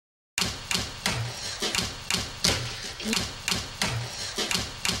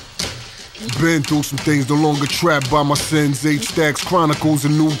Been through some things, no longer trapped by my sins. H-Stax Chronicles, a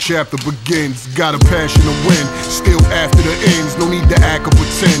new chapter begins. Got a passion to win, still after the ends. No need to act or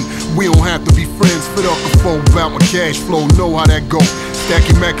pretend, we don't have to be friends. Fit up the phone about my cash flow, know how that go.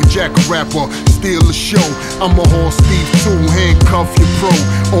 Stacky Mac and Jack a rapper, steal the show. I'm a horse thief too, handcuff your pro.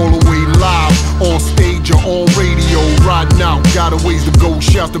 All the way live, on stage or on radio. Riding out, got a ways to go.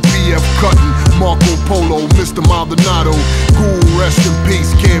 Shouts to PF Cuttin, Marco Polo, Mr. Maldonado. Ghoul, rest in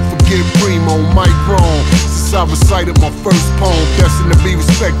peace, can't forget Primo, Mike Wrong. Since I recited my first poem, destined to be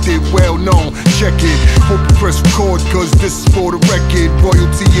respected, well known. Check it, hope you press record, cause this is for the record.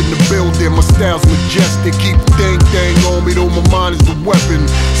 Royalty in the building, my style's majestic. Keep the thing on me, though my mind is the weapon.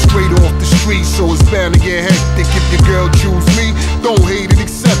 Straight off the street, so it's bound to get hectic. If your girl choose me, don't hate it,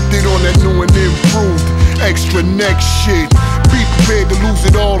 accept it on that new and improved. Extra next shit, be prepared to lose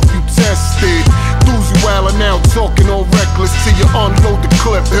it all if you test it. Doozy wildin' out, talking all reckless till you unload the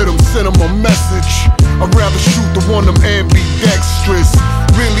clip, hit 'em, send 'em a message. I'd rather shoot the one them ambidextrous.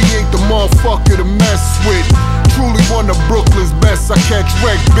 Really ain't the motherfucker to mess with. Truly one of Brooklyn's best. I catch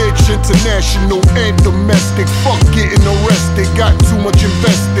wreck, bitch, international and domestic. Fuck getting arrested, got too much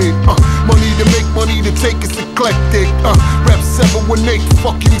invested. Money to make, money to take, it's eclectic. Rap 718,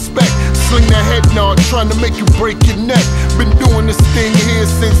 fuck you expect. Sling that head nod, trying to make you break your neck. Been doing this thing here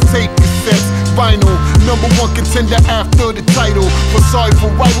since tape cassettes. Vinyl, #1 contender after the title. But sorry for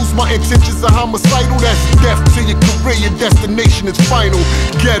rivals, my intentions are homicidal. That's death to your career, your destination is final.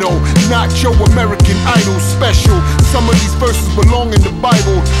 Ghetto, not your American Idol special. Some of these verses belong in the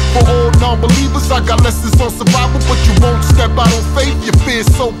Bible. For all non-believers, I got lessons on survival. But you won't step out on faith, your fear's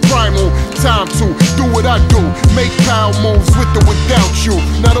so primal. Time to do what I do, make power moves with or without you.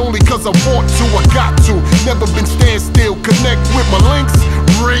 Not only cause I want to, I got to. Never been stand still, connect with my links.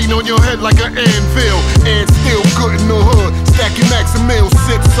 Rain on your head like an anvil, and still good in the hood. Stacking Max and Mills,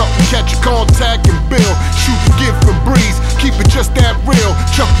 sip something, catch a contact and bill. Shoot the gift and breeze, keep it just that real.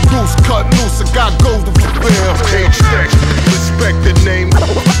 Chuck the loose, cut loose, I got gold to fulfill. H-Stax, respect the name.